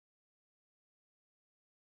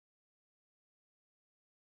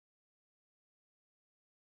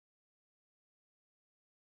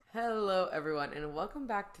Hello, everyone, and welcome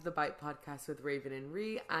back to the Bite Podcast with Raven and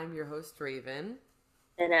Rhe. I'm your host, Raven,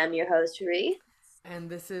 And I'm your host, Ree. and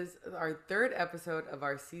this is our third episode of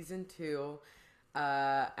our season two.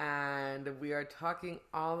 And we are talking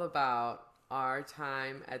all about our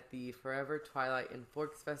time at the Forever Twilight and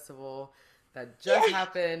Forks Festival that just Yeah.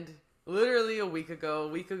 happened literally a week ago. A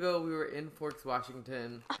week ago, we were in Forks,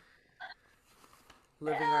 Washington,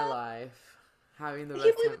 living our life, having the I can't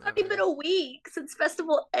best believe time it's already been ever. a week since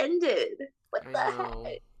festival ended. What I the know.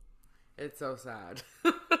 heck? It's so sad.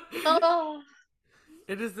 Oh,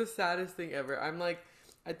 It is the saddest thing ever. I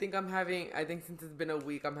think since it's been a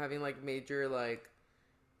week, I'm having like major like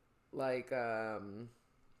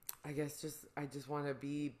I guess I just want to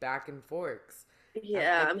be back in Forks.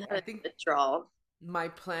 yeah, I'm I having think withdrawal. my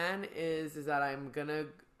plan is that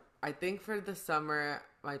I think for the summer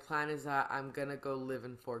my plan is that I'm gonna go live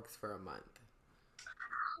in Forks for a month.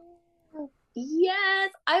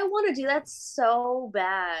 Yes, I want to do that so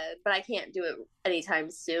bad, but I can't do it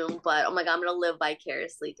anytime soon. But oh my God, I'm gonna live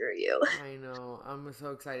vicariously through you. I know. I'm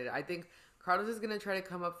so excited. I think Carlos is gonna try to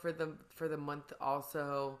come up for the month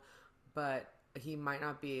also, but he might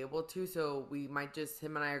not be able to. So we might just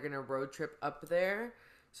him and I are gonna road trip up there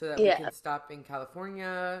so that we Yeah. can stop in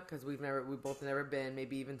California because we both never been.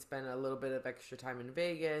 Maybe even spend a little bit of extra time in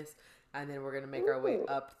Vegas, and then we're gonna make our way Ooh.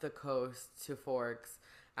 up the coast to Forks.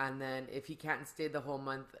 And then if he can't stay the whole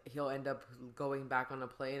month, he'll end up going back on a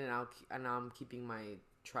plane, and I'm keeping my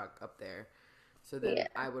truck up there. So then Yeah.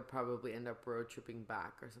 I would probably end up road tripping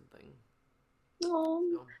back or something. Oh,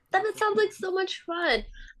 So that that's it the sounds like plan. so much fun.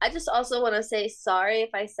 I just also want to say sorry if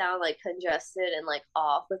I sound like congested and like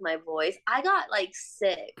off with my voice. I got like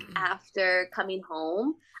sick after coming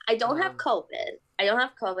home. I don't have Um, COVID. I don't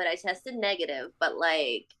have COVID. I tested negative, but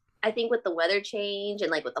like I think with the weather change and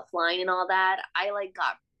like with the flying and all that, I like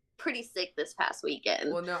got pretty sick this past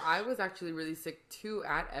weekend. well, no, I was actually really sick too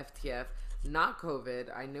at FTF. Not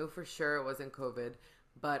COVID. I know for sure it wasn't COVID,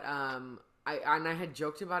 but I had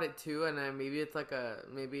joked about it too, and maybe it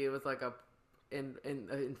was like a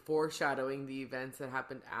in foreshadowing the events that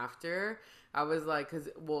happened after. I was like, because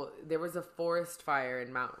well, there was a forest fire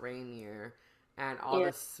in Mount Rainier, and all Yeah.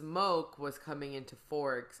 the smoke was coming into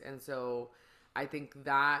Forks, and so I think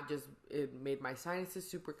that just it made my sinuses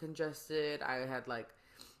super congested. I had like,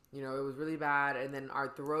 it was really bad, and then our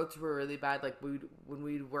throats were really bad. Like when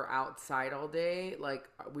we were outside all day, like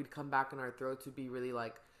we'd come back and our throats would be really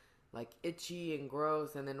like itchy and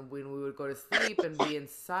gross. And then when we would go to sleep and be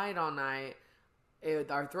inside all night,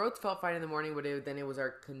 our throats felt fine in the morning, but then it was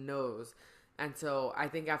our nose. And so I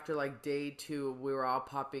think after like day two, we were all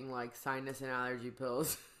popping like sinus and allergy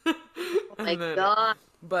pills. Oh my and then, God.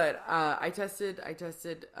 but I tested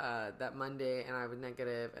that Monday and I was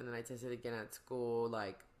negative, and then I tested again at school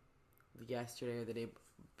like yesterday or the day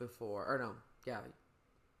before, or no, yeah,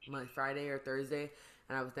 my Friday or Thursday,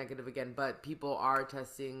 and I was negative again. But people are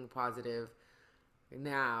testing positive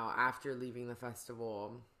now after leaving the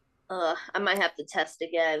festival. I might have to test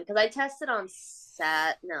again because I tested on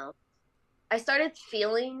no. I started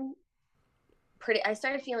feeling I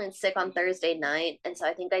started feeling sick on Thursday night, and so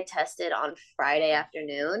I think I tested on Friday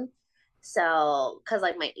afternoon. So, cuz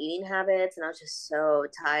like my eating habits and I was just so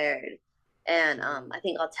tired. And Mm. I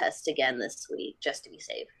think I'll test again this week just to be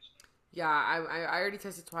safe. Yeah, I already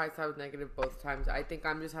tested twice. I was negative both times. I think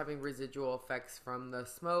I'm just having residual effects from the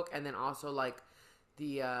smoke, and then also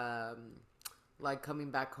the like coming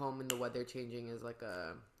back home and the weather changing is like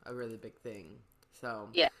a really big thing. So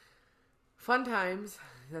Yeah. fun times.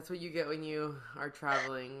 That's what you get when you are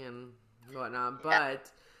traveling and whatnot. Yeah.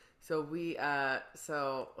 But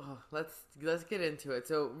let's get into it.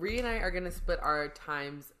 So Ree and I are gonna split our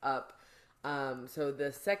times up. So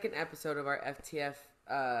the second episode of our FTF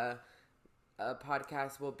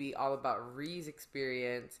podcast will be all about Ree's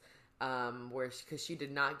experience, where because she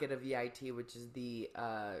did not get a VIT, which is the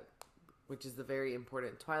very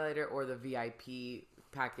important Twilighter or the VIP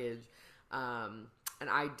package. And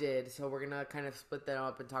I did. So we're gonna kind of split that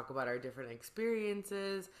up and talk about our different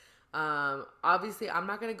experiences. Obviously, I'm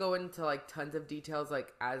not gonna go into like tons of details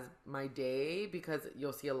like as my day because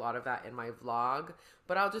you'll see a lot of that in my vlog.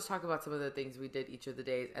 But I'll just talk about some of the things we did each of the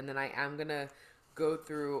days, and then I am gonna go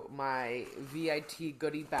through my VIT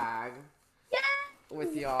goodie bag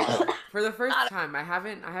with Yes. y'all for the first God, time. I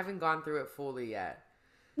haven't gone through it fully yet.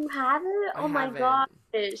 you have it? I Oh my haven't. I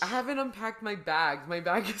gosh. haven't unpacked my bags. My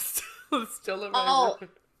bag is still in my Oh, room.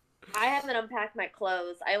 I haven't unpacked my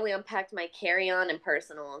clothes. I only unpacked my carry-on and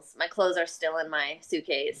personals. My clothes are still in my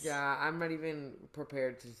suitcase. Yeah, I'm not even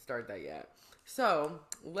prepared to start that yet. So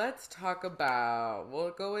let's talk about.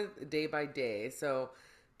 We'll go with day by day. So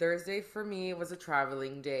Thursday for me was a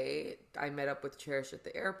traveling day. I met up with Cherish at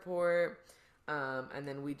the airport. And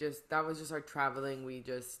then that was just our traveling. We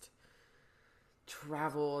just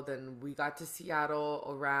traveled and we got to Seattle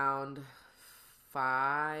around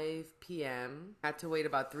 5 p.m. Had to wait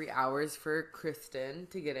about 3 hours for Kristen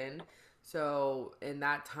to get in. So in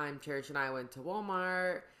that time, Cherish and I went to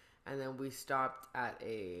Walmart, and then we stopped at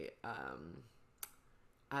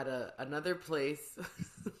another place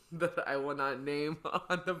that I will not name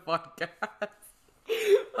on the podcast.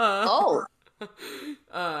 Oh.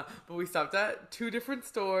 But we stopped at 2 different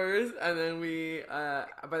stores, and then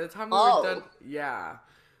by the time we were done,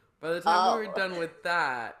 by the time we were done with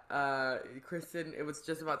that, Kristen, it was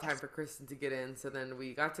just about time for Kristen to get in. So then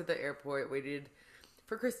we got to the airport, waited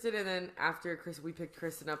for Kristen, and then after we picked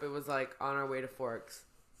Kristen up, it was like on our way to Forks.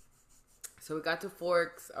 So we got to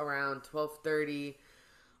Forks around 12:30.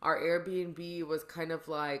 Our Airbnb was kind of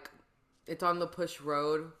like, it's on the push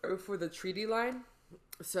road for the treaty line.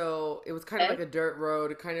 So it was kind of like a dirt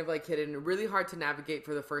road, kind of like hidden, really hard to navigate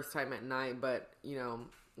for the first time at night, but you know,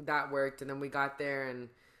 that worked. And then we got there, and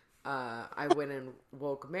I went and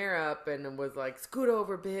woke Mare up and was like, "Scoot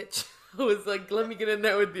over, bitch." I was like, "Let me get in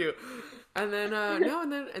there with you." And then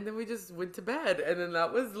and then we just went to bed. And then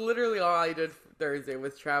that was literally all I did Thursday,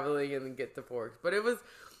 was traveling and then get to Forks. But it was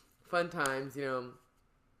fun times, you know.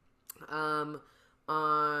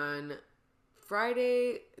 On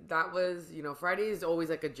Friday, that was, you know, Friday is always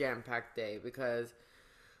like a jam-packed day because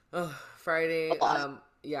Friday,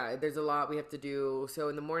 there's a lot we have to do. So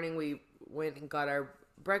in the morning, we went and got our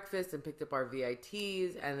breakfast and picked up our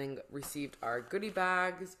VITs and then received our goodie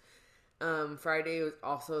bags. Friday was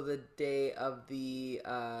also the day of the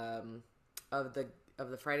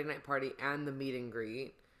Friday night party and the meet and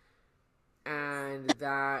greet, and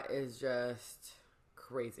that is just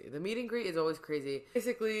crazy. The meet and greet is always crazy.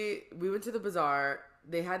 Basically, we went to the bazaar.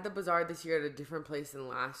 They had the bazaar this year at a different place than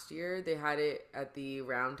last year. They had it at the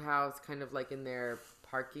Roundhouse, kind of like in their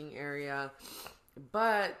parking area,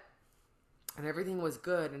 and everything was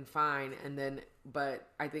good and fine. And then, but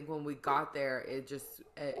I think when we got there, it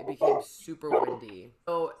became super windy.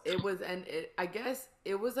 So it was, I guess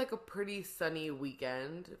it was like a pretty sunny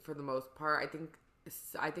weekend for the most part.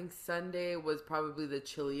 I think Sunday was probably the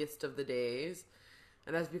chilliest of the days.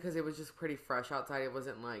 And that's because it was just pretty fresh outside. It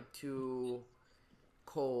wasn't like too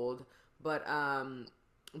cold, but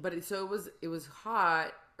it was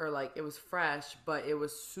hot, or like it was fresh, but it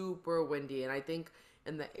was super windy. And I think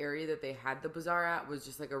in the area that they had the bazaar at was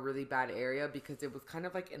just like a really bad area because it was kind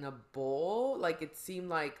of like in a bowl. Like it seemed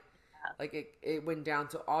like it went down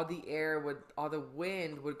to all the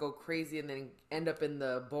wind would go crazy and then end up in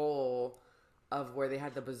the bowl of where they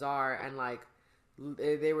had the bazaar, and like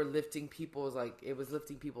they were lifting people's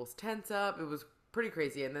tents up. It was pretty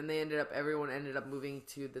crazy. And then everyone ended up moving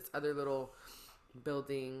to this other little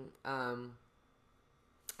building.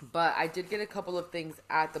 But I did get a couple of things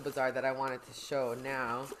at the bazaar that I wanted to show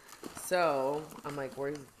now. So I'm like,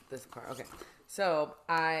 where's this part? Okay. So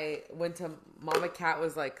I went to, Mama Cat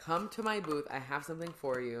was like, "Come to my booth. I have something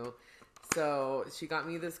for you." So she got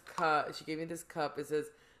me this cup. She gave me this cup. It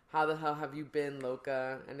says, "How the hell have you been,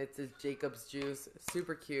 Loca?" And it says Jacob's Juice.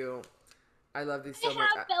 Super cute. I love these so much.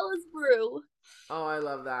 I have Bella's Brew. Oh, I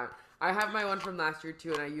love that. I have my one from last year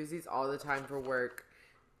too, and I use these all the time for work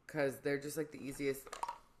because they're just like the easiest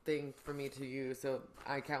thing for me to use. So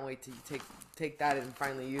I can't wait to take that and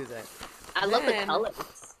finally use it. I love the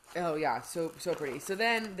colors. Oh yeah, so pretty. So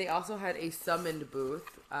then they also had a Summoned booth.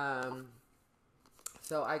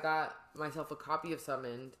 So I got myself a copy of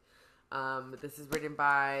Summoned. This is written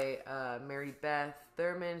by Mary Beth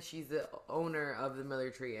Thurman. She's the owner of the Miller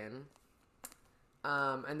Tree Inn.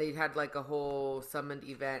 And they had like a whole Summoned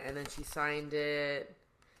event, and then she signed it.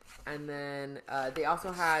 And then they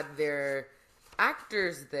also had their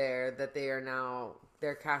actors there that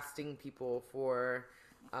they're casting people for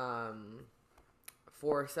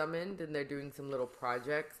Summoned, and they're doing some little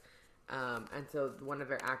projects. And so one of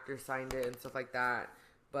their actors signed it and stuff like that.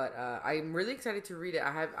 But I'm really excited to read it.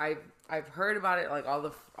 I've heard about it. Like all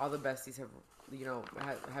the besties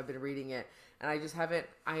have been reading it, and I just haven't.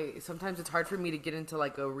 Sometimes it's hard for me to get into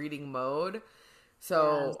like a reading mode.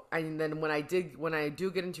 So and then when I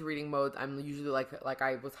do get into reading mode, I'm usually like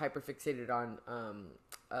I was hyper fixated on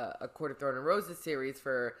a Court of Thorn and Roses series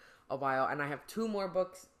for a while, and I have 2 more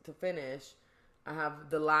books to finish. I have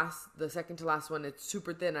the second to last one. It's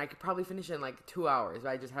super thin. I could probably finish it in like 2 hours, but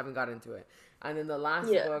I just haven't got into it. And then the last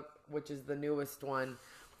book, which is the newest one,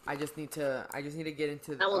 I just need to get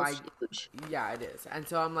into that one's huge. Yeah, it is. And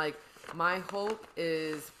so I'm like, my hope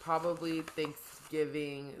is probably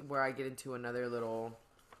Thanksgiving, where I get into another little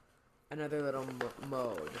another little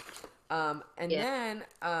mode. And Yeah. then,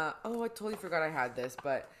 oh, I totally forgot I had this,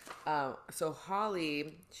 but so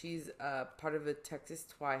Holly, she's part of the Texas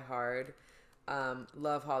Twihard.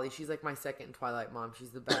 Love Holly. She's like my second Twilight mom.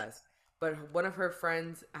 She's the best. But one of her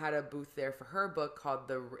friends had a booth there for her book called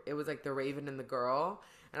It was like The Raven and the Girl.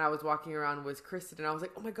 And I was walking around with Kristen, and I was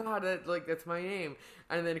like, "Oh my god, that's my name!"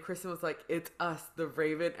 And then Kristen was like, "It's us, the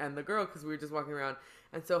Raven and the Girl," because we were just walking around.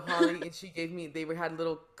 And so Holly and she gave me they had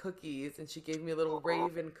little cookies, and she gave me a little Aw,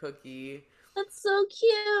 raven cookie. that's so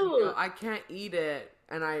cute. I can't eat it,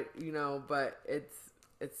 and but it's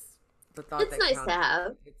the thought It's that nice to counts.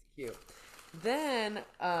 have. It's cute. Then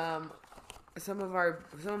some of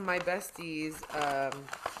my besties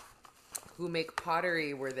who make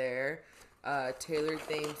pottery were there. Taylor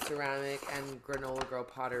Thames Ceramic and Granola Girl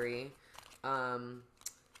Pottery. Um,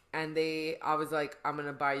 and I was like, I'm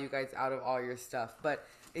gonna buy you guys out of all your stuff, but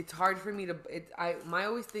it's hard for me to.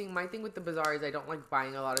 My thing with the bazaar is I don't like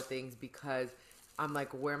buying a lot of things because I'm like,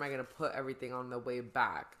 where am I gonna put everything on the way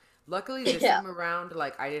back? Luckily, this Yeah. time around,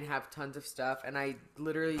 like I didn't have tons of stuff, and I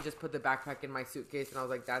literally just put the backpack in my suitcase, and I was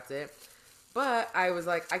like, that's it. But I was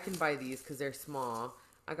like, I can buy these because they're small.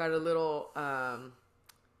 I got a little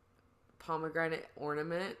pomegranate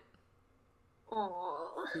ornament,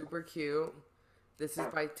 Aww. super cute. This is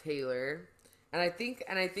by Taylor. And I think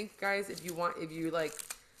guys, if you like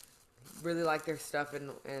really like their stuff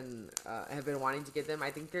and have been wanting to get them,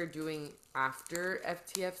 I think they're doing after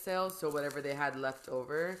FTF sales, so whatever they had left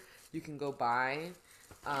over, you can go buy.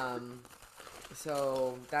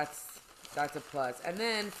 So that's a plus. And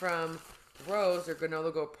then from Rose or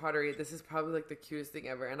Granola Go Pottery, this is probably like the cutest thing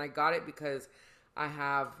ever. And I got it because I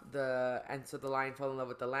have and so the lion fell in love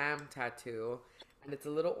with the lamb tattoo. And it's a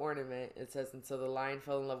little ornament. It says, and so the lion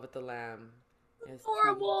fell in love with the lamb. It has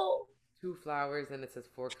Horrible. two flowers, and it says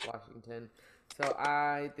Fort Washington. So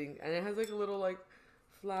I think, and it has like a little like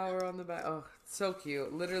flower on the back. Oh, so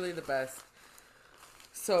cute. Literally the best.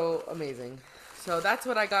 So amazing. So that's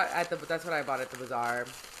what I got that's what I bought at the bazaar.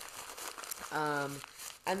 Um,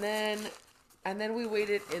 and then, and then we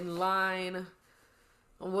waited in line.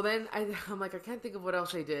 Well, then I'm like, I can't think of what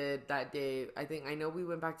else I did that day. I know we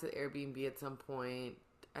went back to the Airbnb at some point,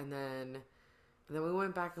 and then we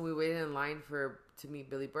went back and we waited in line to meet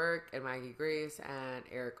Billy Burke and Maggie Grace and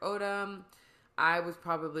Eric Odom. I was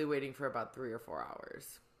probably waiting for about 3 or 4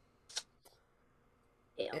 hours.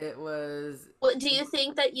 Ew. It was What do you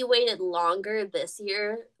think that you waited longer this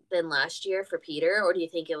year than last year for Peter, or do you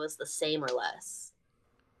think it was the same or less?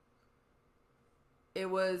 it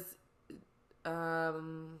was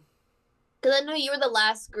um Because I know you were the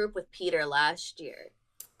last group with Peter last year.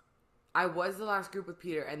 I was the last group with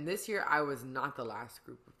Peter, and this year I was not the last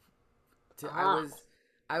group. Ah,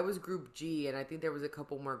 I was Group G, and I think there was a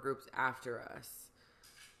couple more groups after us.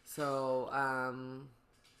 So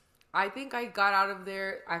I think I got out of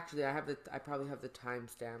there. Actually, I probably have the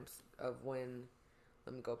timestamps of when.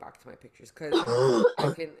 Let me go back to my pictures because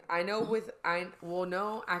I know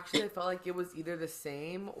no, actually I felt like it was either the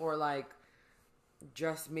same or like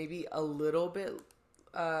just maybe a little bit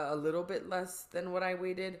less than what I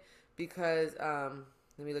waited because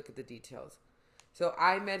let me look at the details. So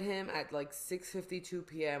I met him at like 6:52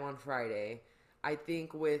 p.m. on Friday. I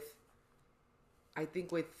think with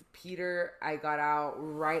Peter, I got out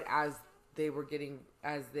right as they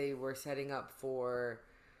were setting up for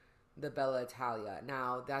the Bella Italia.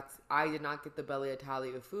 Now I did not get the Bella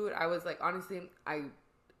Italia food. I was like, honestly, I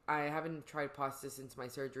haven't tried pasta since my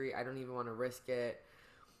surgery. I don't even want to risk it.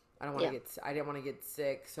 yeah. I didn't want to get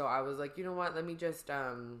sick. So I was like, you know what? Let me just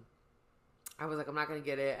I was like, I'm not gonna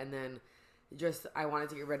get it, and then I wanted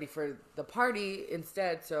to get ready for the party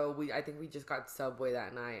instead. So I think we just got Subway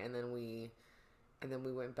that night, and then we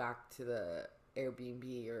went back to the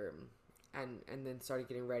Airbnb and then started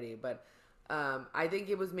getting ready. But I think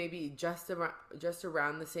it was maybe just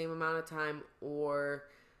around the same amount of time or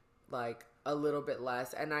like a little bit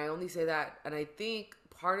less. And I only say that, and I think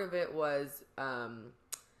part of it was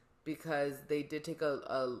because they did take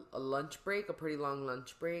a lunch break, a pretty long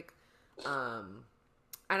lunch break.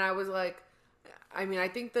 And I was like, I mean, I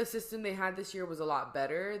think the system they had this year was a lot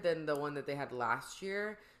better than the one that they had last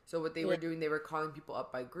year. So what they were Yeah. doing, they were calling people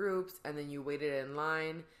up by groups, and then you waited in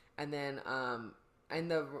line, and then in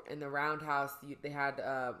the roundhouse they had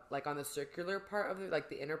like on the circular part of like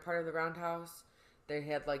the inner part of the roundhouse, they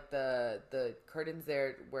had like the curtains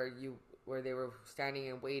there where they were standing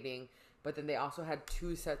and waiting, but then they also had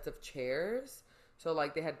two sets of chairs. So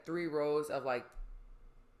like they had 3 rows of like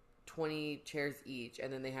 20 chairs each,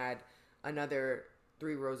 and then they had another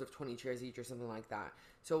 3 rows of 20 chairs each or something like that.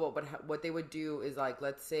 So what they would do is like,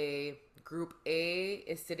 let's say Group A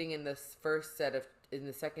is sitting in the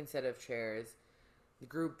second set of chairs.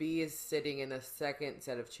 Group B is sitting in the second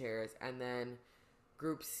set of chairs, and then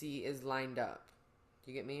Group C is lined up.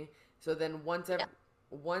 Do you get me? So then once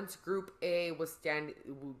Group A was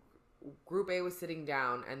sitting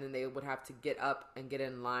down, and then they would have to get up and get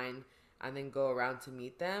in line, and then go around to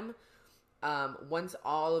meet them. Once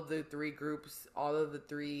all of the three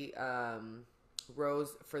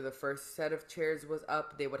rows for the first set of chairs was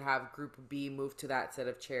up, they would have Group B move to that set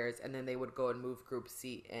of chairs, and then they would go and move Group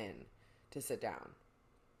C in to sit down.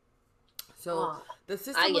 So the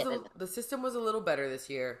system was a little better this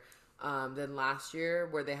year than last year,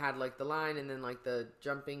 where they had like the line and then like the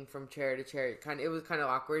jumping from chair to chair. It was kind of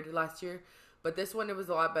awkward last year, but this one it was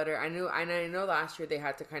a lot better. I know last year they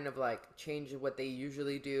had to kind of like change what they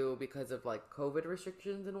usually do because of like COVID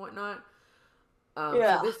restrictions and whatnot.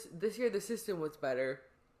 So this year the system was better.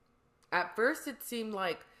 At first, it seemed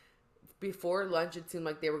like before lunch, it seemed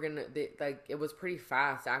like it was pretty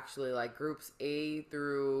fast actually. Like groups A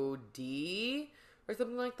through D or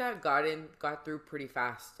something like that got through pretty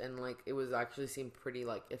fast, and like it was actually seemed pretty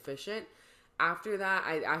like efficient. After that,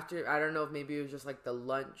 I don't know if maybe it was just like the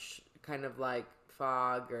lunch kind of like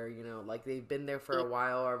fog, or like they've been there for a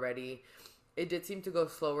while already. It did seem to go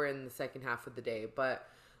slower in the second half of the day, but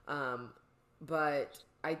I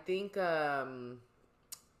think the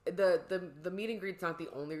meet and greet's not the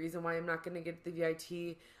only reason why I'm not going to get the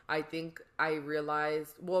VIT. I think I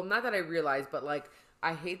realized, well, not that I realized, but like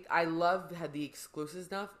I love the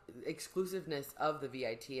exclusiveness of the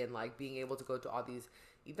VIT, and like being able to go to all these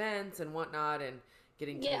events and whatnot, and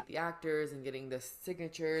getting to meet the actors and getting the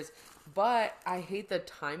signatures. But I hate the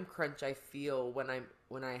time crunch I feel when I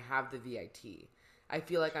have the VIT. I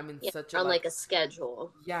feel like I'm in such on like a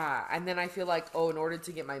schedule. Yeah, and then I feel like, in order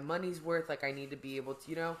to get my money's worth, like I need to be able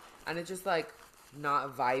to, and it's just like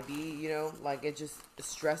not vibey, like it just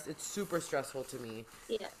it's super stressful to me.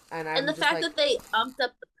 Yeah. And the fact that they upped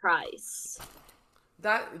up the price.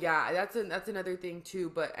 That's another thing too.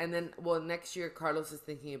 But and then next year Carlos is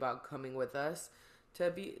thinking about coming with us to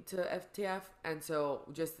FTF, and so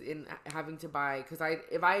just in having to buy, because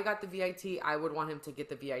if I got the VIT, I would want him to get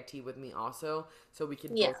the VIT with me also, so we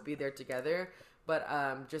can both be there together. But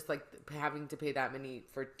just like having to pay that many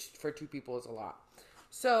for two people is a lot.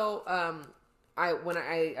 So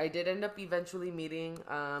I did end up eventually meeting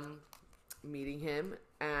him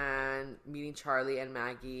and meeting Charlie and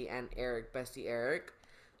Maggie and Eric, bestie Eric.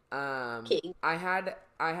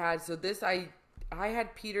 I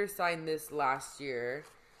had Peter sign this last year.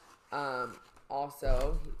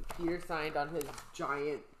 Also, Peter signed on his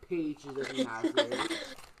giant page that he has here.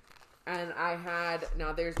 And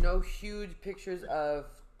now there's no huge pictures of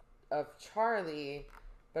Charlie,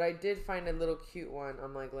 but I did find a little cute one.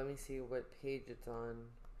 I'm like, let me see what page it's on.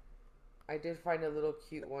 I did find a little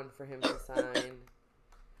cute one for him to sign.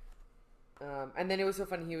 And then it was so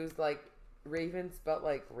funny. He was like, Raven spelled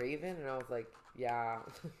like Raven, and I was like, yeah.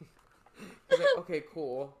 Like, okay,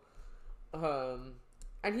 cool.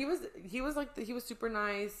 And he was super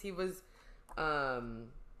nice. He was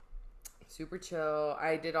super chill.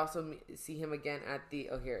 I did also see him again at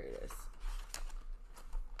here it is.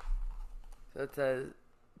 So it's a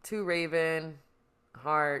 2 Raven,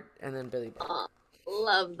 heart, and then Billy Bird. Oh,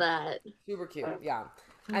 love that. Super cute, yeah.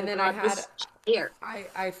 And then I had here. I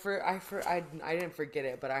didn't forget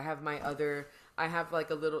it, but I have I have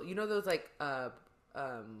like a little, those like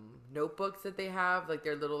notebooks that they have, like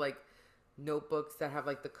they're little like notebooks that have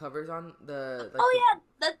like the covers on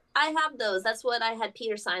I have those. That's what I had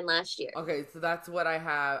Peter sign last year. Okay, so that's what I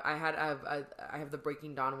have. I have the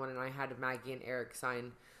Breaking Dawn one, and I had Maggie and Eric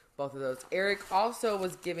sign both of those. Eric also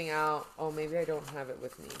was giving out, maybe I don't have it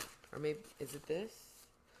with me, or maybe is it this?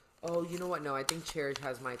 Oh, you know what? No, I think Cherish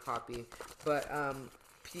has my copy, but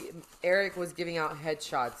Eric was giving out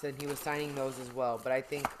headshots, and he was signing those as well, but I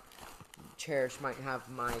think Cherish might have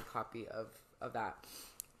my copy of that.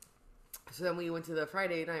 So then we went to the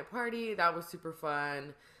Friday night party. That was super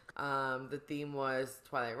fun. The theme was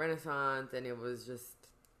Twilight Renaissance, and it was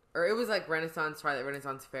like Renaissance, Twilight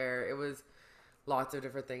Renaissance Fair. It was lots of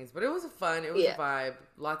different things, but it was fun. It was a vibe.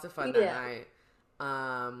 Lots of fun that night.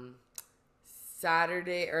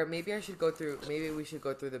 Saturday, or maybe we should go through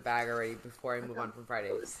the bag already before I move on from Friday.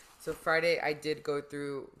 So Friday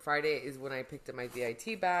is when I picked up my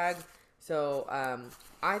VIT bag. So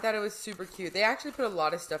I thought it was super cute. They actually put a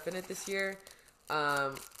lot of stuff in it this year.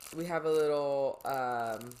 We have a little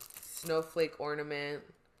snowflake ornament.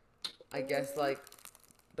 I guess like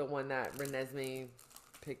the one that Renesmee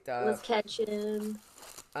picked up. Was catching.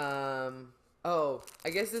 Oh, I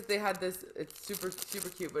guess if they had this, it's super super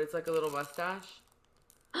cute, but it's like a little mustache.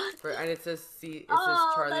 And it says it says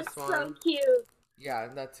Oh, Charlie that's so Swan. cute. Yeah,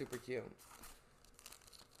 that's super cute.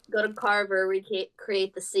 Go to Carver,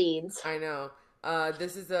 recreate the scenes. I know.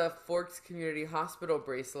 This is a Forks Community Hospital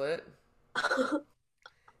bracelet.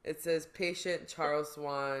 It says patient Charles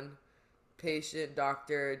Swan, patient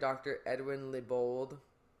Dr. Edwin Liebold.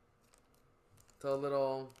 So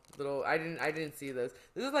little I didn't see this.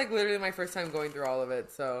 This is like literally my first time going through all of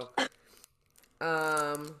it. So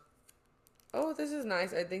um oh, this is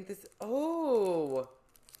nice. I think this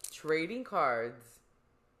trading cards.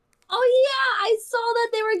 Oh yeah, I saw that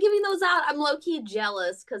they were giving those out. I'm low key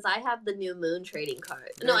jealous because I have the new moon trading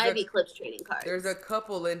card. No, There's I have a Eclipse trading there's a cards.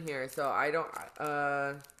 couple in here, so I don't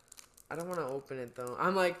want to open it though.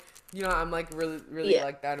 I'm like, I'm like really Yeah,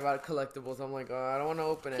 like that about collectibles. I'm like, oh, I don't want to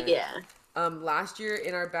open it. yeah. Last year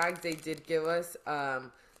in our bags they did give us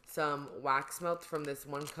some wax melts from this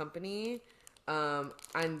one company,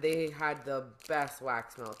 and they had the best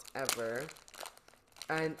wax melts ever.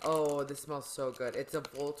 And oh, this smells so good. It's a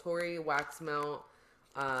Volturi wax melt.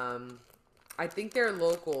 Um, I think they're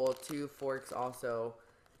local to Forks also,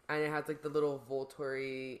 and it has like the little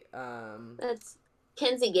Volturi. That's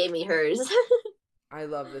Kenzie gave me hers. I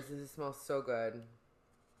love this. This smells so good.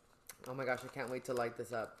 Oh my gosh, I can't wait to light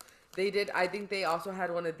this up. They did. I think they also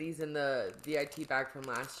had one of these in the VIT bag from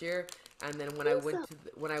last year. And then when I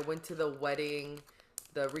went to the wedding,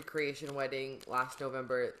 the recreation wedding last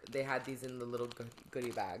November, they had these in the little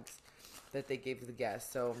goodie bags that they gave to the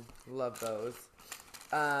guests. So love those.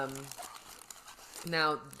 Um,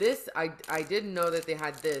 Now this I didn't know that they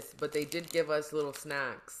had this, but they did give us little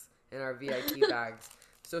snacks in our VIP bags.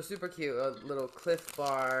 So super cute. A little Cliff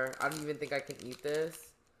Bar. I don't even think I can eat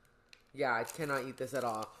this. Yeah, I cannot eat this at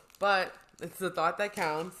all. But it's the thought that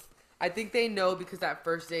counts. I think they know because that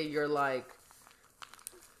first day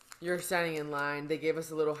you're standing in line. They gave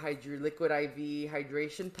us a little liquid IV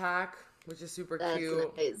hydration pack, which is super That's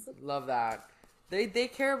cute. nice. Love that. They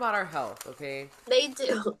care about our health, okay? They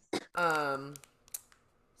do. Um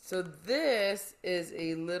so this is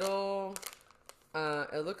a little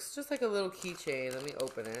it looks just like a little keychain. Let me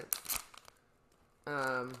open it.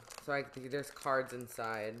 So I think there's cards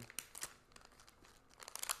inside.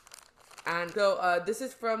 And so this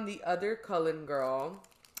is from the other Cullen girl.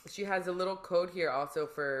 She has a little code here also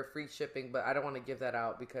for free shipping, but I don't want to give that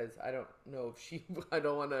out because I don't know if I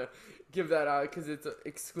don't want to give that out because it's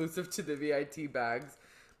exclusive to the VIT bags.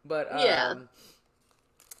 But Yeah.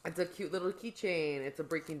 it's a cute little keychain. It's a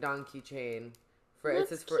Breaking Dawn keychain.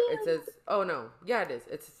 That's It cute. says oh no, yeah it is.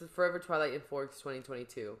 It's Forever Twilight in Forks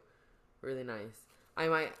 2022. Really nice.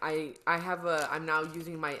 I have I'm now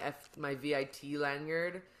using my VIT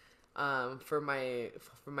lanyard for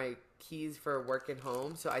my keys for work and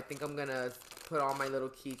home. So I think I'm gonna put all my little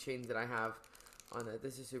keychains that I have on it.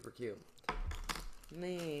 This is super cute.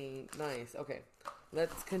 Nice. Okay,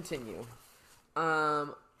 let's continue.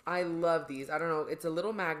 I love these. I don't know. It's a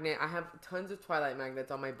little magnet. I have tons of Twilight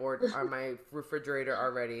magnets on my board, on my refrigerator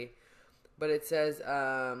already. But it says,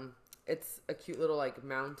 it's a cute little like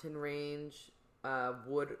mountain range,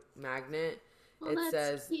 wood magnet. Well, It that's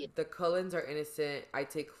says, cute. the Cullens are innocent. I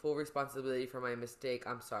take full responsibility for my mistake.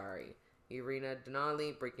 I'm sorry. Irina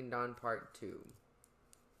Denali, Breaking Dawn Part 2.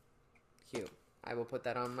 Cute. I will put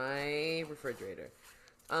that on my refrigerator.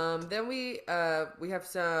 Then we have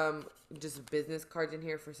some just business cards in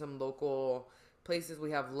here for some local places.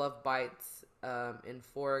 We have Love Bites in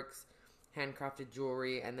Forks, handcrafted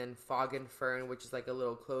jewelry, and then Fog and Fern, which is like a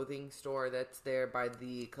little clothing store that's there by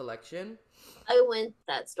the collection. I went to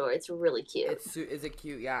that store. It's really cute. Is it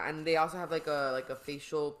cute? Yeah, and they also have like a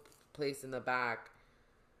facial place in the back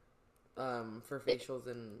for facials.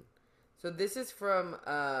 And so this is from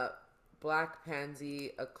Black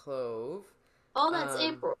Pansy, a clove. Oh, that's Um,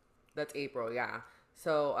 April. that's April, yeah.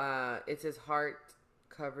 So it says heart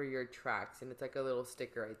cover your tracks, and it's like a little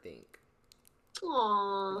sticker, I think.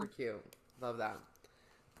 Aww. Super cute. Love that.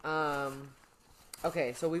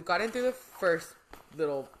 Okay, so we've gotten through the first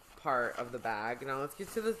little part of the bag. Now let's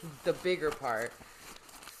get to the bigger part.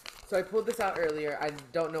 So I pulled this out earlier. I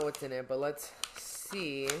don't know what's in it, but let's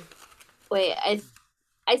see. Wait,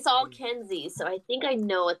 I saw Kenzie, so I think I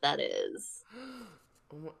know what that is.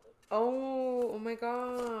 Oh my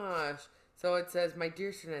gosh. So it says, "My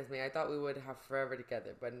dear Shanesme, I thought we would have forever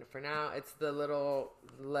together, but for now, it's the little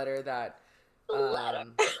letter that The letter.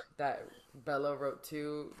 that Bella wrote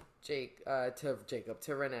to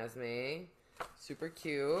to Renesmee. Super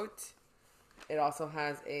cute. It also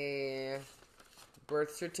has a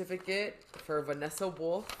birth certificate for Vanessa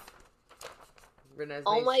Wolf.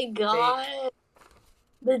 Oh Renesmee's my god.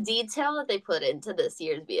 The detail that they put into this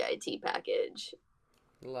year's VIT package.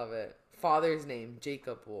 Love it. Father's name,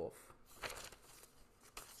 Jacob Wolf.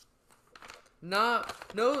 No,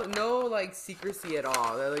 like secrecy at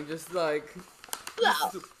all. They're like just like No.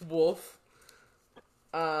 Wolf.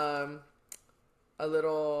 A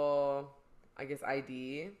little, I guess,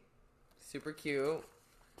 ID. Super cute.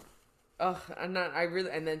 Oh, and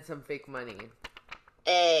then some fake money.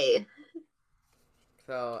 Hey.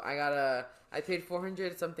 So I paid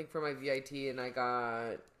 400 something for my VIT, and I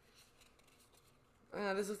got,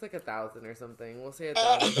 this looks like 1,000 or something. We'll say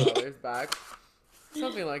 $1,000 back,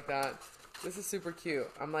 something like that. This is super cute.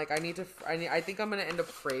 I'm like, I think I'm gonna end up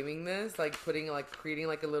framing this, like creating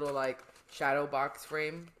like a little like shadow box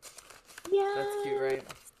frame. Yeah. That's cute, right?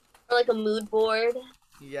 Or like a mood board.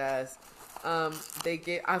 Yes. They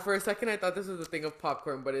gave. For a second, I thought this was a thing of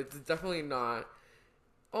popcorn, but it's definitely not.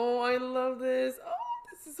 Oh, I love this. Oh,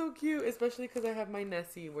 this is so cute, especially because I have my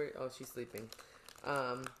Nessie. She's sleeping.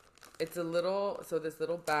 It's a little. So this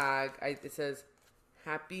little bag. It says,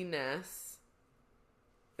 happiness.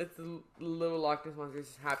 It's a little Loch Ness Monster.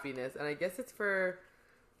 It's happiness, and I guess it's for.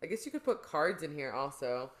 I guess you could put cards in here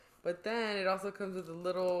also, but then it also comes with a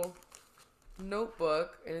little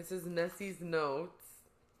notebook, and it says Nessie's notes.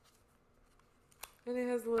 And it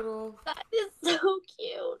has little... That is so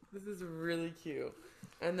cute. This is really cute.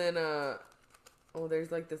 And then,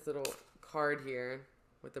 there's like this little card here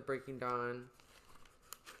with the Breaking Dawn.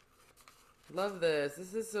 Love this.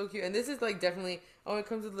 This is so cute. And this is like definitely... Oh, it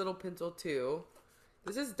comes with a little pencil too.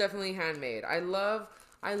 This is definitely handmade. I love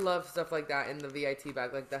stuff like that in the VIT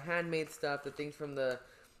bag. Like the handmade stuff, the things from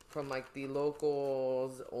like the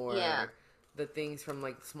locals or... Yeah. The things from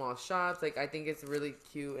like small shops. Like I think it's really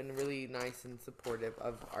cute and really nice and supportive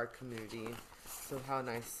of our community. So how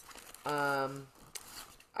nice.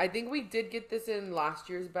 I think we did get this in last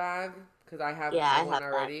year's bag because I have one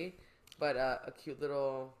already. But a cute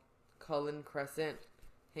little Cullen Crescent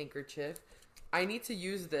handkerchief. I need to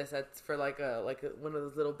use this for like one of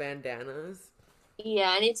those little bandanas. Yeah,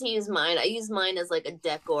 I need to use mine. I use mine as like a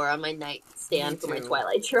decor on my nightstand for my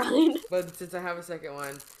Twilight shrine. But since I have a second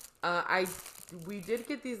one, we did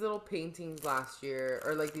get these little paintings last year,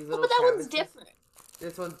 or like these little. But that canvases. one's different.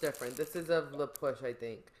 This one's different. This is of La Push, I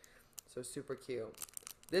think. So super cute.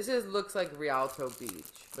 This looks like Rialto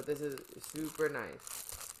Beach, but this is super nice.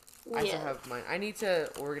 Yeah. I still have mine. I need to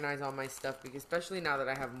organize all my stuff because, especially now that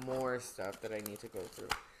I have more stuff that I need to go through.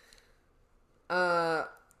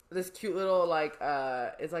 This cute little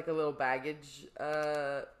it's like a little baggage.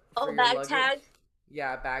 Bag luggage. Tag.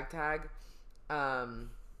 Yeah, bag tag.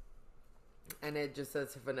 And it just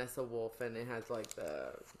says Vanessa Wolf, and it has like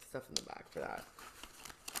the stuff in the back for that.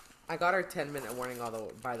 I got our 10-minute warning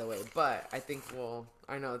by the way, but I think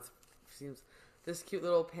I know it seems this cute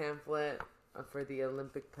little pamphlet for the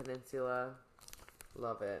Olympic Peninsula.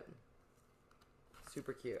 Love it.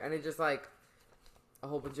 Super cute, and it's just like a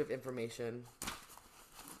whole bunch of information.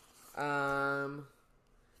 Another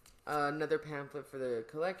pamphlet for the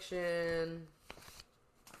collection,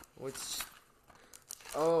 which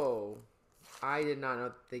I did not know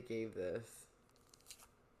that they gave this.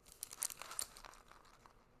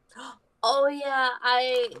 Oh yeah,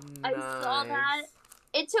 I saw that.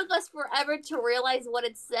 It took us forever to realize what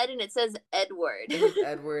it said, and it says Edward. It says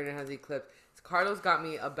Edward, and it has Eclipse. Carlos got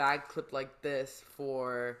me a bag clip like this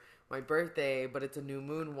for my birthday, but it's a new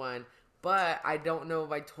moon one. But I don't know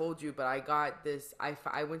if I told you, but I got this.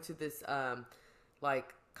 I went to this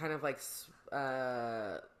like kind of like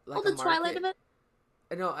the Twilight event.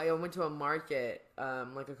 No, I went to a market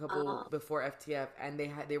like a couple before FTF, and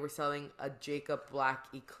they were selling a Jacob Black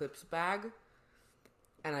Eclipse bag,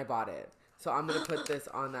 and I bought it. So I'm gonna put this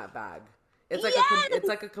on that bag. It's like it's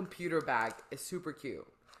like a computer bag. It's super cute.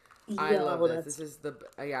 I love this. This is the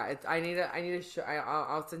I need to show.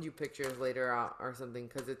 I'll send you pictures later or something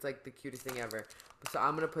because it's like the cutest thing ever. So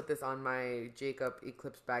I'm gonna put this on my Jacob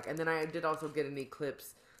Eclipse bag, and then I did also get an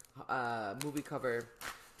Eclipse movie cover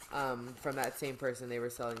from that same person. They were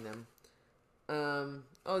selling them.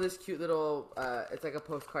 This cute little it's like a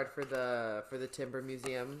postcard for the Timber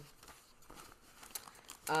Museum.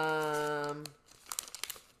 Whoa,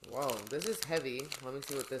 this is heavy. Let me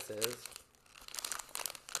see what this is.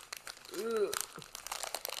 Ugh.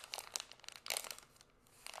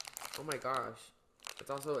 Oh my gosh. It's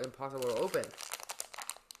also impossible to open.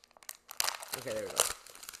 Okay, there we go.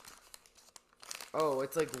 Oh,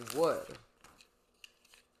 it's like wood.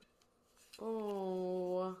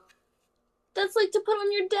 Oh. That's like to put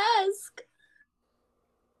on your desk.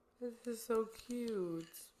 This is so cute.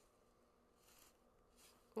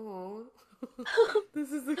 Oh.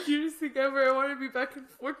 This is the cutest thing ever. I want to be back and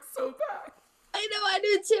forth so bad. I I know, I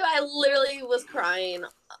do too. I literally was crying,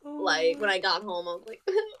 like, when I got home. I was like,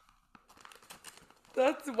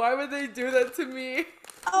 why would they do that to me?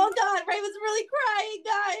 oh God, Ray was really crying,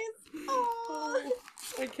 guys. Oh,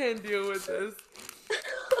 I can't deal with this.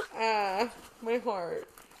 My heart.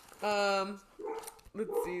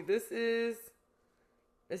 Let's see. This is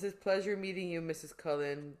pleasure meeting you, Mrs.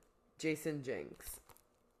 Cullen. Jason Jenks.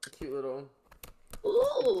 Cute little.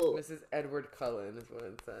 Ooh. Mrs. Edward Cullen is what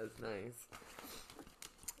it says. Nice.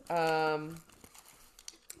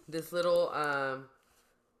 This little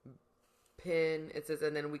pin. It says,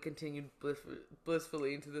 and then we continued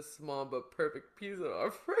blissfully into this small but perfect piece of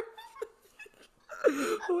our friend.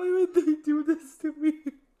 Why would they do this to me?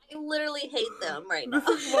 I literally hate them right now.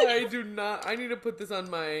 This is why I do not. I need to put this on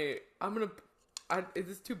my. Is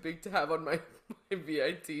this too big to have on my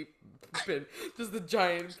VIT pin? Just the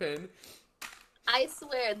giant pin. I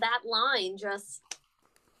swear that line just,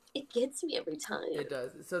 it gets me every time. It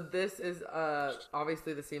does. So this is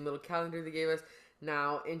obviously the same little calendar they gave us.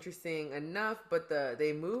 Now, interesting enough, but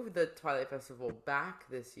they moved the Twilight Festival back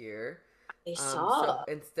this year. I saw. So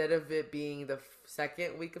instead of it being the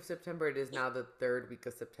second week of September, it is now the third week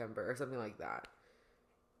of September or something like that.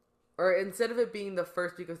 Or instead of it being the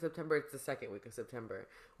first week of September, it's the second week of September,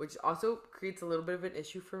 which also creates a little bit of an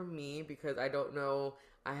issue for me because I don't know.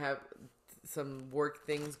 I have some work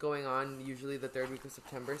things going on, usually the third week of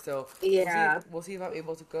September. So yeah, we'll see if I'm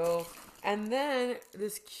able to go. And then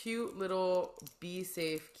this cute little Be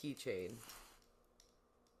Safe keychain.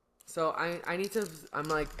 So I need to, I'm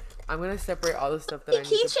going to separate all the stuff that I need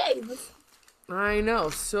keychains. I know,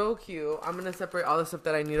 so cute. I'm going to separate all the stuff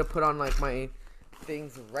that I need to put on like my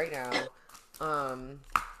things right now. I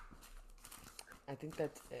think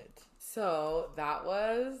that's it. So that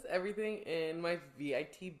was everything in my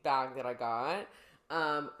VIT bag that I got.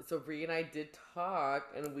 So Rhe and I did talk,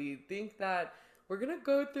 and we think that we're gonna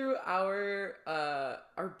go through our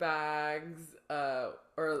bags, or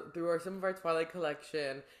through some of our Twilight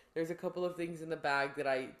collection. There's a couple of things in the bag that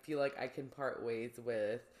I feel like I can part ways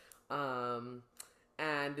with, and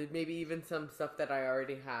maybe even some stuff that I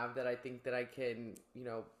already have that I think that I can,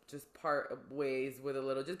 just part ways with a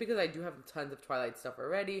little, just because I do have tons of Twilight stuff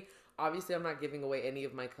already. Obviously, I'm not giving away any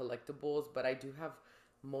of my collectibles, but I do have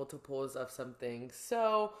multiples of some things.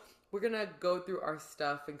 So we're going to go through our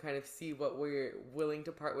stuff and kind of see what we're willing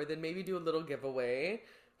to part with and maybe do a little giveaway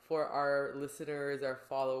for our listeners, our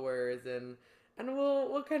followers, and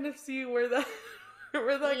we'll kind of see where that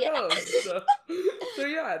goes. So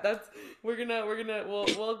yeah,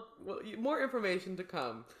 we'll more information to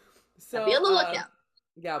come. So be on the lookout.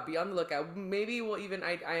 Yeah, be on the lookout. Maybe we'll even,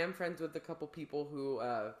 I am friends with a couple people who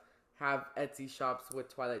have Etsy shops with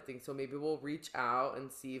Twilight things, so maybe we'll reach out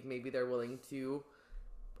and see if maybe they're willing to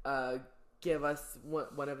give us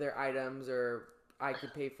one of their items, or I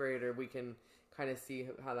could pay for it, or we can kind of see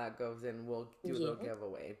how that goes, and we'll do a little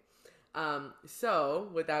giveaway. So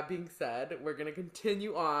with that being said, we're gonna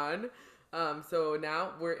continue on. So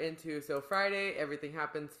now we're into, so Friday, everything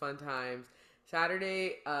happens, fun times.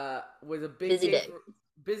 Saturday was a busy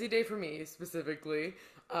day for me specifically.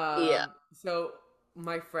 So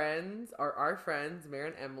our friends, Mare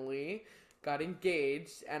and Emily, got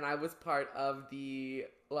engaged, and I was part of the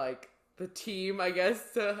team, I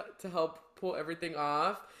guess, to help pull everything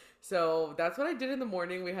off. So that's what I did in the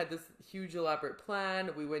morning. We had this huge elaborate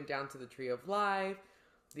plan. We went down to the Tree of Life.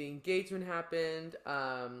 The engagement happened.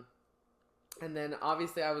 And then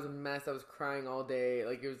obviously I was a mess. I was crying all day.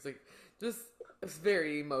 It was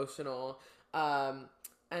very emotional.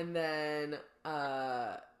 And then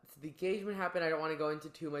the engagement happened. I don't want to go into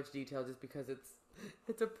too much detail just because it's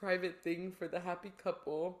a private thing for the happy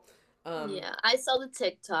couple. Yeah, I saw the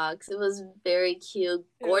TikToks. It was very cute.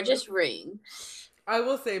 Gorgeous ring. I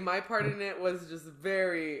will say my part in it was just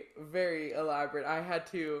very, very elaborate. I had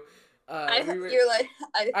to. I know. You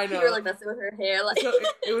were like messing with her hair. So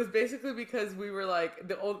it was basically because we were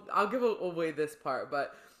I'll give away this part,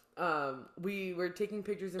 but we were taking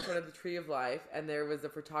pictures in front of the Tree of Life, and there was a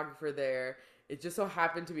photographer there. It just so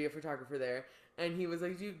happened to be a photographer there, and he was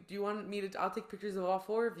like, "Do you want me to? I'll take pictures of all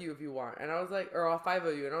 4 of you if you want." And I was like, or all 5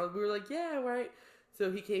 of you, and we were like, "Yeah, right."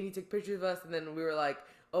 So he came, he took pictures of us, and then we were like,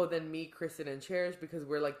 oh, then me, Kristen, and Cherish, because we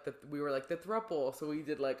were like the throuple. So we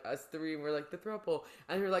did us 3, and we're like the throuple.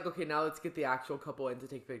 And we were like, okay, now let's get the actual couple in to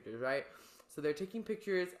take pictures, right? So they're taking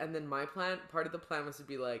pictures, and then part of the plan was to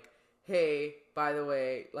be like, hey, by the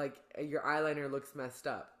way, your eyeliner looks messed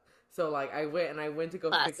up. So I went to go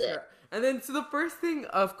fix her. And then so the first thing,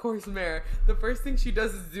 of course, Mare, the first thing she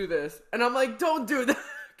does is do this. And I'm like, don't do that,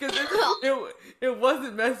 because it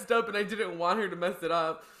wasn't messed up, and I didn't want her to mess it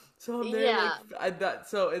up. So I'm there like Yeah.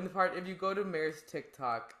 so in the part if you go to Mare's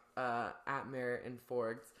TikTok, at Mare and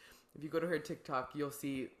Forks, if you go to her TikTok, you'll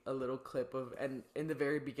see a little clip of and in the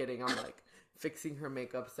very beginning I'm like fixing her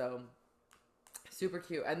makeup, so super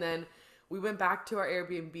cute. And then we went back to our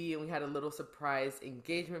Airbnb and we had a little surprise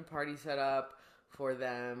engagement party set up for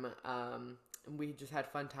them. And we just had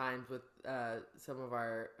fun times with some of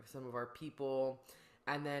our people.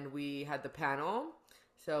 And then we had the panel.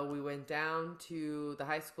 So we went down to the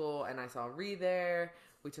high school and I saw Rhe there.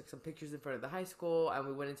 We took some pictures in front of the high school and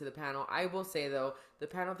we went into the panel. I will say though, the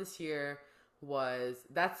panel this year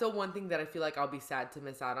that's the one thing that I feel like I'll be sad to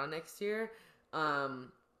miss out on next year.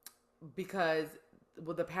 Because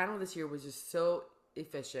the panel this year was just so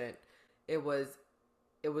efficient. It was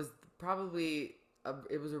it was probably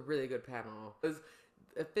it was a really good panel. It was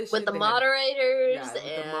With efficient. the They had moderators yeah, with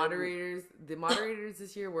the and moderators. The moderators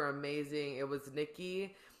this year were amazing. It was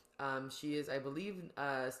Nikki. She is, I believe,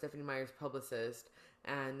 Stephanie Meyer's publicist,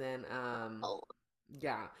 and then oh,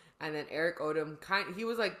 yeah, and then Eric Odom. He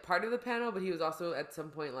was like part of the panel, but he was also at some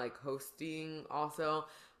point like hosting also.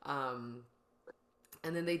 Um,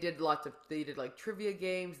 and then they did like trivia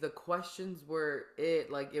games. The questions were it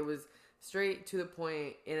was straight to the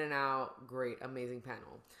point, in and out, great, amazing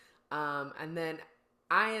panel. And then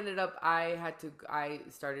I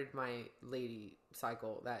started my lady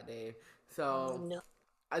cycle that day, oh so no.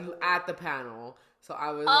 at the panel. So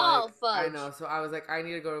I was like, Oh I know. fudge. So I was like, I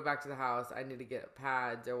need to go back to the house. I need to get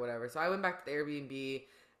pads or whatever. So I went back to the Airbnb,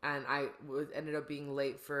 and ended up being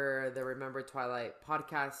late for the Remember Twilight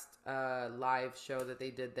podcast live show that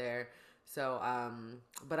they did there. So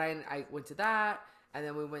but I went to that, and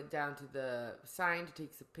then we went down to the sign to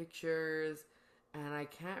take some pictures, and I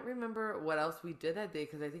can't remember what else we did that day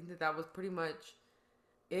because I think that was pretty much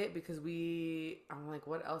it because I'm like,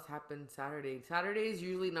 what else happened Saturday? Saturday is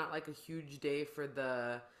usually not like a huge day for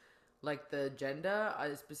the agenda,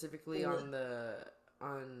 specifically on the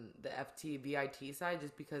FT VIT side,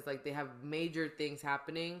 just because like they have major things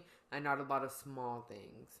happening and not a lot of small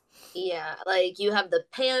things. Yeah, like you have the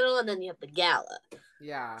panel and then you have the gala.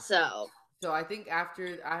 Yeah. So So I think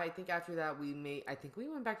after that I think we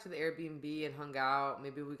went back to the Airbnb and hung out.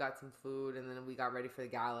 Maybe we got some food and then we got ready for the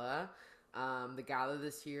gala. The gala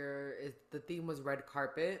this year is the theme was red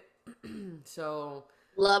carpet. So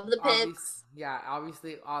love the obviously, pics. yeah,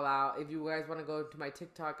 obviously all out. If you guys want to go to my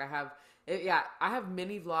TikTok, I have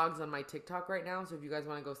mini vlogs on my TikTok right now. So if you guys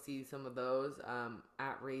want to go see some of those,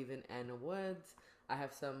 at Raven and Woods, I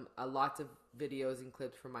have lots of videos and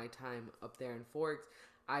clips from my time up there in Forks.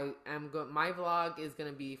 My vlog is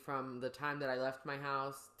gonna be from the time that I left my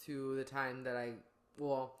house to the time that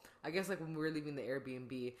I guess like when we were leaving the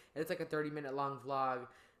Airbnb. It's like a 30-minute long vlog.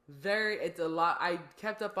 It's a lot. I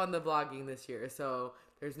kept up on the vlogging this year, so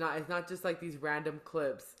it's not just like these random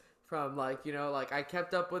clips from like, like I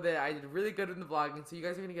kept up with it. I did really good in the vlogging, so you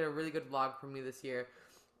guys are gonna get a really good vlog from me this year.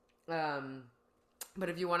 Um, but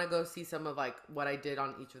if you want to go see some of like what I did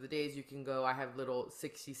on each of the days, you can go. I have little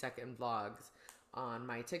 60-second vlogs on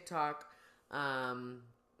my TikTok.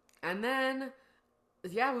 And then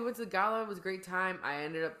yeah, we went to the gala. It was a great time. I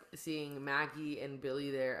ended up seeing Maggie and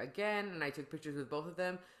Billy there again, and I took pictures with both of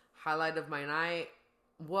them. Highlight of my night.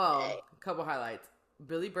 Whoa, Hey. a couple highlights.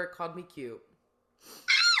 Billy Burke called me cute.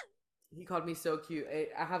 He called me so cute.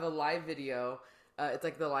 I have a live video. It's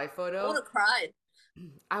like the live I photo. want to cry.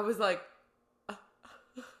 I was like,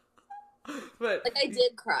 but Like I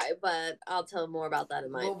did cry, but I'll tell more about that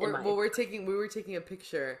in my we were taking a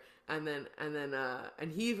picture,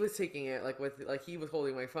 and he was taking it like with like he was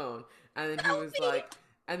holding my phone, and then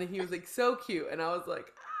he was like so cute, and I was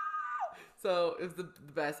like, ah! So it was the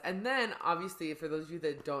best. And then obviously for those of you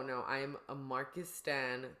that don't know, I am a Marcus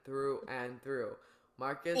stan through and through.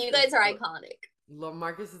 Marcus, You guys are iconic.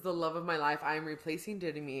 Marcus is the love of my life. I am replacing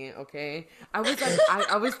Diddy Me. Okay, I was like,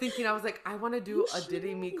 I was thinking, I was like, I want to do a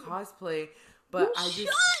Diddy Me cosplay, but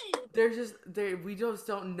we just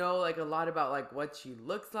don't know like a lot about like what she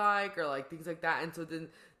looks like or like things like that, and so then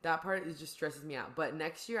that part is just stresses me out. But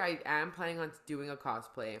next year I am planning on doing a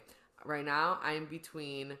cosplay. Right now I am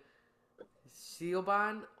between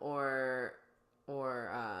Siobhan or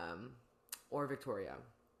Victoria.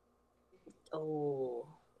 Oh,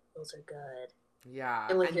 those are good. Yeah,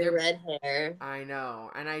 And with and your red hair. I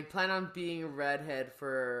know, and I plan on being redhead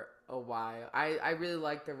for a while. I really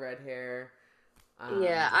like the red hair.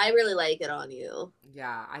 Yeah, Um, I really like it on you.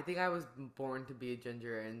 yeah, I think I was born to be a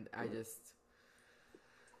ginger, and I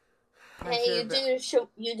Hey, should have been.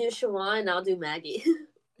 you do Shawan, I'll do Maggie.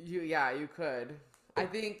 You could. I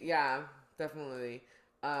think, yeah, definitely.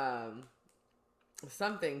 Um,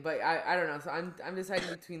 Something, but I don't know. So I'm deciding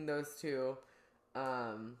between those two.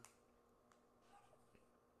 Um,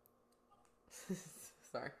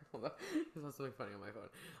 Sorry, hold on. There's something funny on my phone.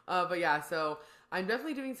 But yeah, so I'm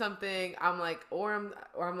definitely doing something. I'm like, or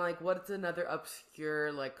I'm like, what's another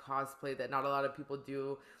obscure like cosplay that not a lot of people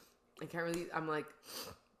do? I can't really. I'm like,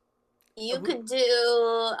 You could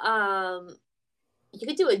do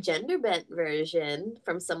a gender bent version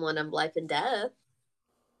from someone of Life and Death.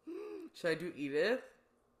 should I do Edith?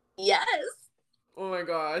 Yes. Oh my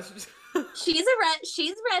gosh. She's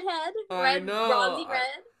redhead. I Red know. bronzy red.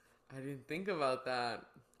 I didn't think about that.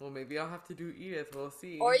 Well, maybe I'll have to do Edith. We'll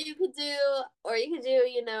see. Well,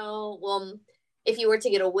 if you were to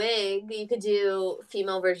get a wig, you could do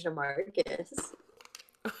female version of Marcus.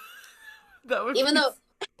 That would Even be, though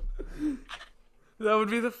that would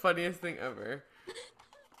be the funniest thing ever.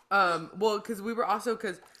 Well, because when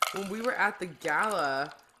we were at the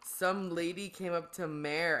gala, some lady came up to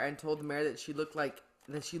Mare and told Mare that she looked like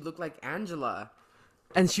Angela,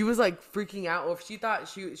 and she was like freaking out. Or she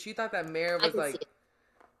thought that Mare was like,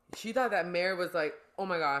 she thought that Mare was like, oh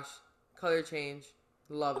my gosh, color change,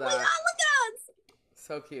 love that. Oh my god, look at us!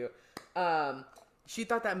 So cute. She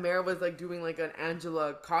thought that Mare was like doing like an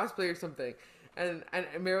Angela cosplay or something, and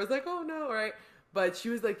Mare was like, oh no, right? But she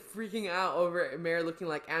was like freaking out over Mare looking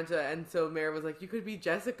like Angela, and so Mare was like, you could be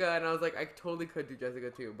Jessica, and I was like, I totally could do Jessica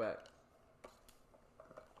too, but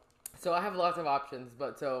so I have lots of options,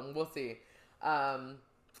 but so we'll see.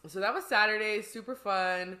 So that was Saturday, super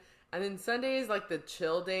fun. And then Sunday is like the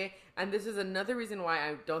chill day. And this is another reason why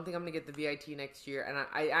I don't think I'm going to get the VIT next year. And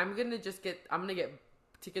I'm going to I'm going to get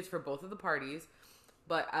tickets for both of the parties.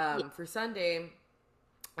 But for Sunday,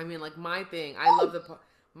 I mean, like my thing, I love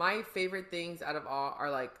my favorite things out of all are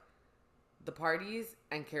like the parties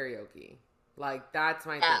and karaoke. Like that's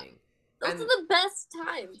my thing. Those are the best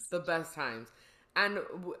times. The best times. And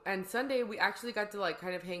Sunday we actually got to like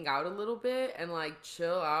kind of hang out a little bit and like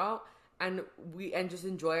chill out and just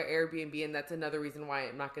enjoy our Airbnb, and that's another reason why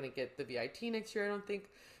I'm not going to get the VIT next year, I don't think,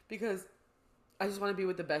 because I just want to be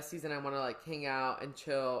with the besties and I want to like hang out and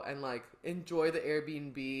chill and like enjoy the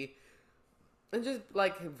Airbnb and just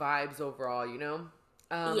like vibes overall, you know?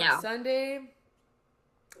 Sunday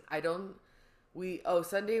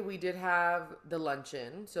Sunday we did have the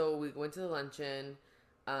luncheon. So we went to the luncheon.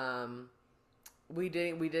 We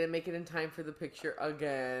didn't make it in time for the picture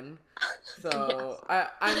again. So yes.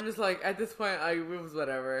 I'm just like, at this point, it was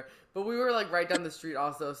whatever. But we were like right down the street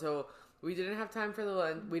also. So we didn't have time for the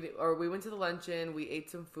lunch. We went to the luncheon. We ate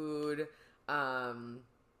some food. And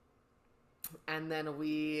then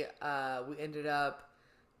we ended up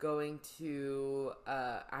going to,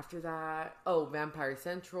 after that, Vampire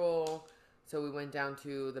Central. So we went down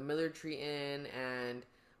to the Miller Tree Inn and,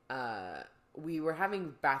 we were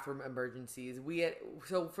having bathroom emergencies.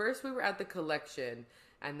 So first we were at the collection,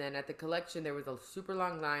 and then at the collection there was a super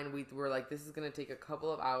long line. We were like, this is gonna take a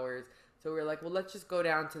couple of hours. So we were like, well, let's just go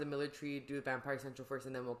down to the Miller Tree, do Vampire Central first,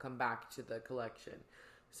 and then we'll come back to the collection.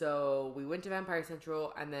 So we went to Vampire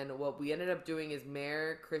Central, and then what we ended up doing is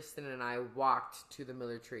Mare, Kristen, and I walked to the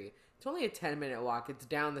Miller Tree. It's only a 10-minute walk. It's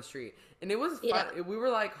down the street. And it was fun. Yeah. We were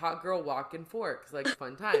like hot girl walking forks, like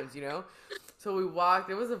fun times, you know? So we walked.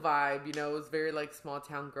 It was a vibe, you know? It was very like small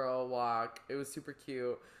town girl walk. It was super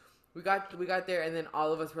cute. We got there, and then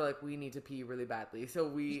all of us were like, we need to pee really badly. So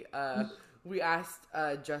we asked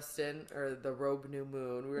Justin, or the Robe New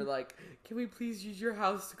Moon, we were like, can we please use your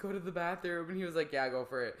house to go to the bathroom? And he was like, yeah, go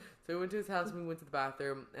for it. So we went to his house, and we went to the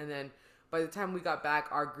bathroom, and then by the time we got back,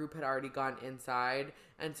 our group had already gone inside.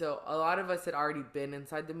 And so a lot of us had already been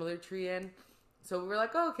inside the Miller Tree Inn. So we were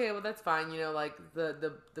like, oh, okay, well, that's fine. You know, like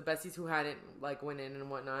the besties who hadn't like went in and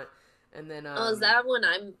whatnot. And then is that when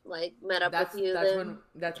I like met up with you?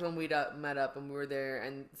 That's when we met up and we were there.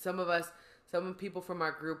 And some people from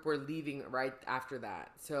our group were leaving right after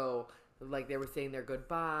that. So like they were saying their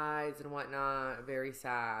goodbyes and whatnot. Very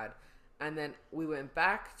sad. And then we went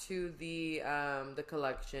back to the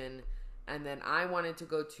collection. And then I wanted to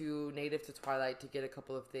go to Native to Twilight to get a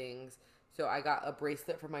couple of things. So I got a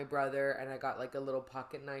bracelet for my brother, and I got like a little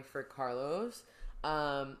pocket knife for Carlos.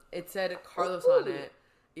 It said Carlos on it.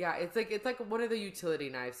 Yeah, it's like one of the utility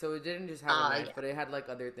knives. So it didn't just have a knife, but it had like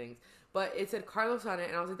other things. But it said Carlos on it,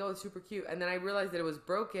 and I was like, that was super cute. And then I realized that it was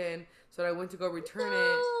broken, so I went to go return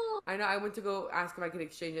it. I know, I went to go ask if I could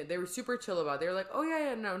exchange it. They were super chill about it. They were like, oh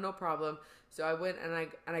yeah, no problem. So I went and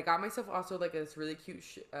I got myself also like this really cute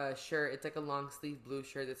shirt. It's like a long sleeve blue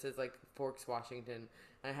shirt that says like Forks, Washington.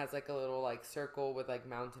 And it has like a little like circle with like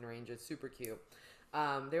mountain ranges. Super cute.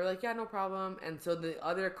 They were like, yeah, no problem. And so the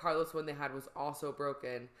other Carlos one they had was also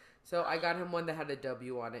broken. So I got him one that had a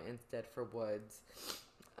W on it instead for Woods.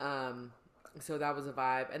 So that was a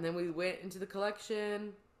vibe. And then we went into the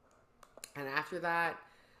collection. And after that,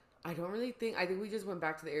 I don't really think. I think we just went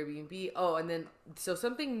back to the Airbnb. Oh, and then so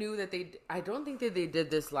something new that they. I don't think that they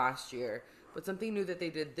did this last year, but something new that they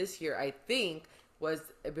did this year, I think, was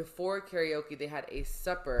before karaoke. They had a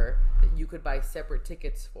supper that you could buy separate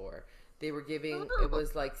tickets for. They were giving. It Oh,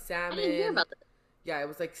 was like I didn't hear salmon. about that. Yeah, it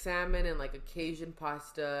was like salmon and like a Cajun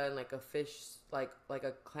pasta and like a fish, like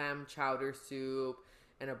a clam chowder soup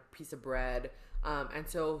and a piece of bread. And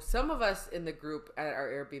so some of us in the group at our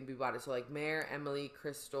Airbnb bought it. So like Mare, Emily,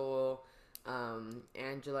 Crystal,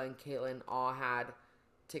 Angela, and Caitlin all had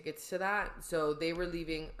tickets to that. So they were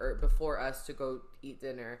leaving before us to go eat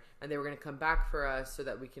dinner, and they were going to come back for us so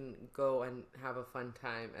that we can go and have a fun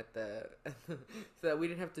time at the, so that we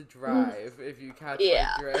didn't have to drive, if you catch my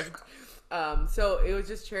Yeah. drift. So it was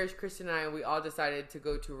just Cherish, Kristen, and I, and we all decided to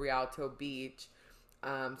go to Rialto Beach.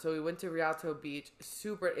 So we went to Rialto Beach.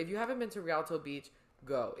 Super. If you haven't been to Rialto Beach,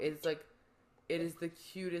 go. It's like, it is the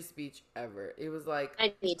cutest beach ever. It was like,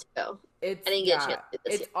 I need to go. it's, I didn't get a yeah, chance to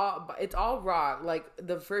this year. it's all rock. Like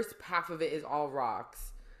the first half of it is all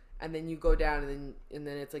rocks, and then you go down, and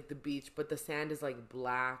then it's like the beach, but the sand is like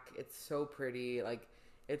black. It's so pretty. Like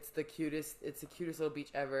it's the cutest. It's the cutest little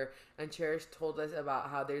beach ever. And Cherish told us about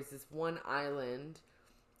how there's this one island.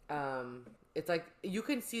 It's like you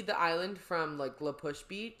can see the island from like La Push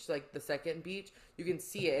Beach, like the second beach. You can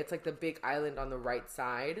see it. It's like the big island on the right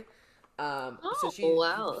side. Oh,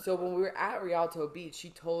 wow. So when we were at Rialto Beach, she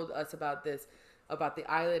told us about this, about the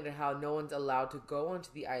island and how no one's allowed to go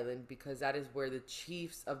onto the island because that is where the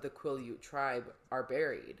chiefs of the Quileute tribe are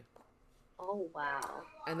buried, Oh, wow.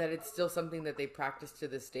 and that it's still something that they practice to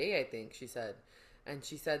this day. I think she said, and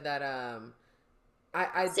she said that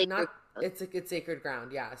I Sacred. not it's sacred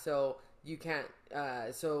ground, yeah. So you can't.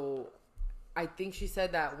 So I think she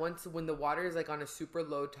said that once when the water is like on a super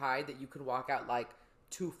low tide, that you can walk out like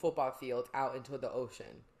 2 football fields out into the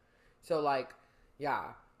ocean. So like, yeah,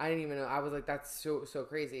 I didn't even know. I was like, that's so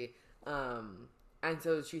crazy. And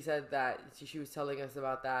so she said that she was telling us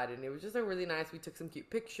about that, and it was just like really nice. We took some cute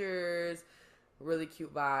pictures, really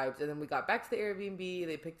cute vibes, and then we got back to the Airbnb.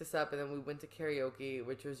 They picked us up, and then we went to karaoke,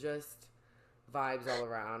 which was just vibes all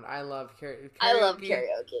around. I love karaoke. I love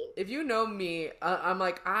karaoke. If you know me, I'm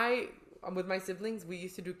with my siblings. We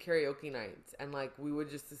used to do karaoke nights, and like we would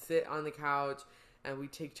just sit on the couch and we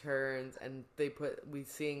take turns, and we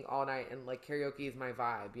sing all night, and like karaoke is my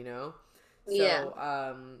vibe, you know. Yeah.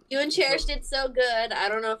 So You and Cherish did so good. I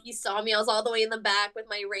don't know if you saw me. I was all the way in the back with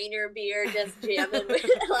my Rainier beer just jamming with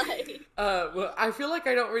like. well, I feel like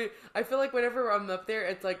I don't really. I feel like whenever I'm up there,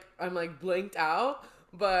 it's like I'm like blanked out.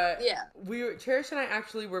 But Yeah. Cherish and I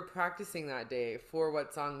actually were practicing that day for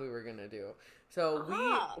what song we were gonna do.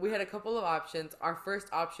 So we had a couple of options. Our first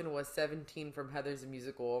option was 17 from Heather's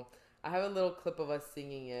Musical. I have a little clip of us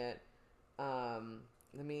singing it.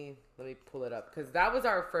 Let me pull it up because that was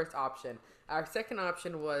our first option. Our second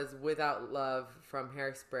option was Without Love from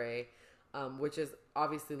Hairspray, which is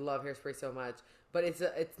obviously love Hairspray so much, but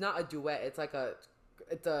it's not a duet. It's like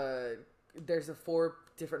there's 4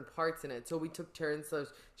 different parts in it. So we took turns. So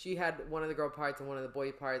she had one of the girl parts and one of the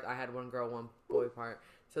boy parts. I had one girl, one boy part.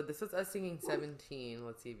 So this was us singing 17.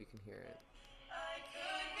 Let's see if you can hear it.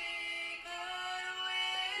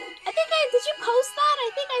 Did you post that? I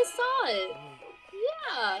think I saw it.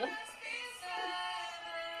 Yeah.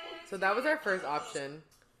 So that was our first option,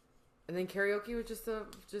 and then karaoke was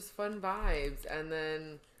just fun vibes, and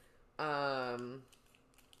then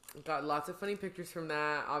got lots of funny pictures from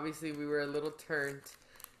that. Obviously, we were a little turned,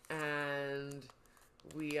 and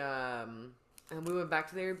we went back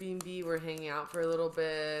to the Airbnb. We're hanging out for a little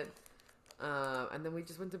bit, and then we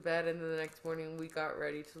just went to bed, and then the next morning we got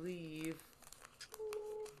ready to leave.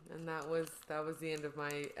 And that was the end of my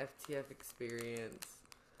FTF experience.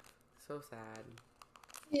 So sad.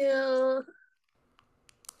 Yeah.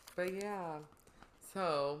 But yeah.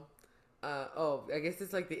 So, I guess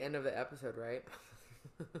it's like the end of the episode, right?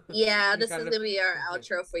 Yeah, this is gonna be our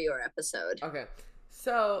outro for your episode. Okay.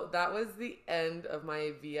 So that was the end of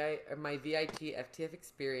my VIT FTF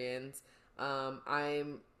experience.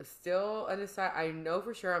 I'm still undecided. I know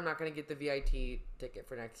for sure I'm not gonna get the VIT ticket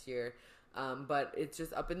for next year. But it's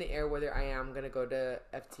just up in the air whether I am gonna go to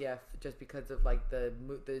FTF just because of like the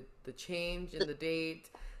change in the date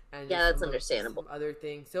and yeah, that's understandable. Some other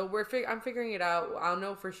things. So I'm figuring it out. I'll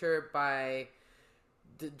know for sure by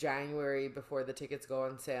January before the tickets go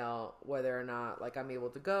on sale whether or not like I'm able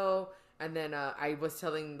to go. And then I was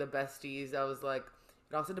telling the besties, I was like,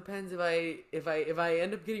 it also depends if I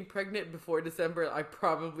end up getting pregnant before December, I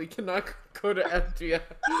probably cannot go to FTF.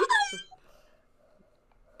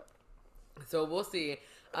 So we'll see.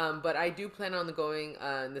 But I do plan on going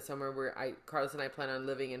in the summer where Carlos and I plan on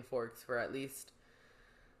living in Forks for at least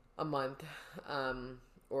a month,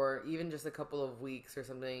 or even just a couple of weeks or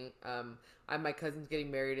something. My cousin's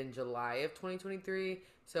getting married in July of 2023.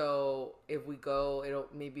 So if we go, we'll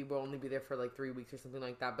only be there for like 3 weeks or something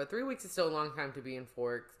like that. But 3 weeks is still a long time to be in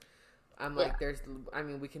Forks. I'm Yeah. like,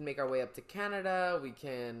 we can make our way up to Canada. We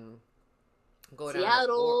can go down to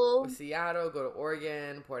Seattle. Seattle, go to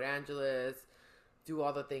Oregon, Port Angeles, do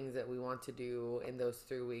all the things that we want to do in those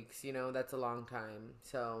 3 weeks. That's a long time.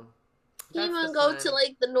 So that's the Even go to plan.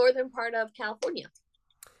 like the northern part of California.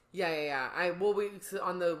 Yeah, yeah, yeah.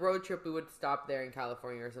 On the road trip we would stop there in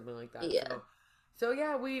California or something like that. Yeah. So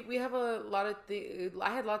yeah, we have a lot of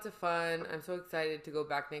I had lots of fun. I'm so excited to go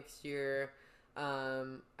back next year.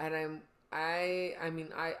 And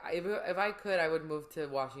if I could, I would move to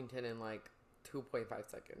Washington in like 2.5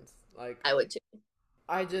 seconds. Like I would too.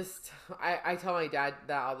 I tell my dad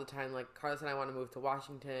that all the time. Like, Carlos and I want to move to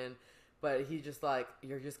Washington, but he's just like,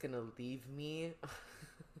 you're just gonna leave me.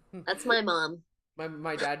 That's my mom.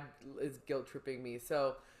 My dad is guilt tripping me.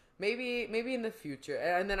 So maybe in the future,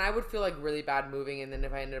 and then I would feel like really bad moving, and then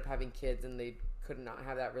if I ended up having kids and they could not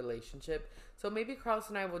have that relationship, so maybe Carlos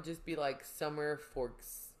and I will just be like summer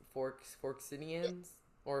Forksinians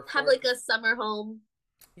or Have like Forks. a summer home.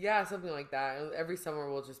 Yeah, something like that. Every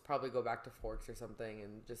summer we'll just probably go back to Forks or something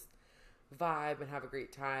and just vibe and have a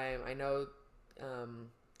great time. I know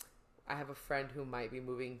um, I have a friend who might be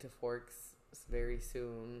moving to Forks very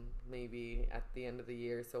soon, maybe at the end of the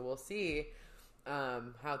year. So we'll see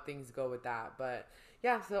how things go with that. But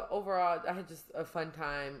yeah, so overall, I had just a fun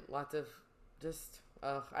time. Lots of just,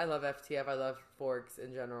 I love FTF. I love Forks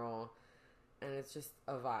in general. And it's just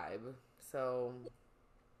a vibe. So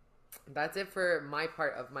that's it for my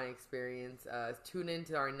part of my experience. Tune in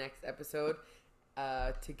to our next episode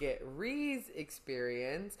to get Rhe's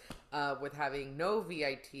experience with having no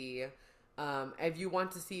VIT. If you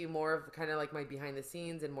want to see more of kind of like my behind the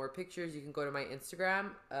scenes and more pictures, you can go to my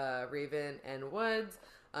Instagram, Raven and Woods.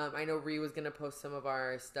 I know Rhe was gonna post some of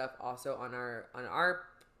our stuff also on our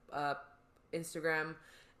Instagram.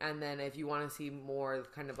 And then if you want to see more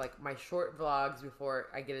kind of like my short vlogs before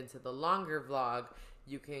I get into the longer vlog,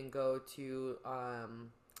 you can go to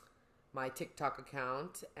my TikTok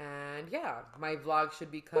account. And yeah, my vlog should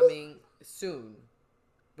be coming soon.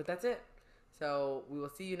 But that's it. So we will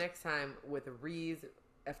see you next time with Rhe's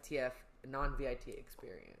FTF non-VIT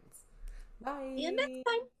experience. See you next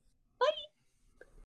Bye. time.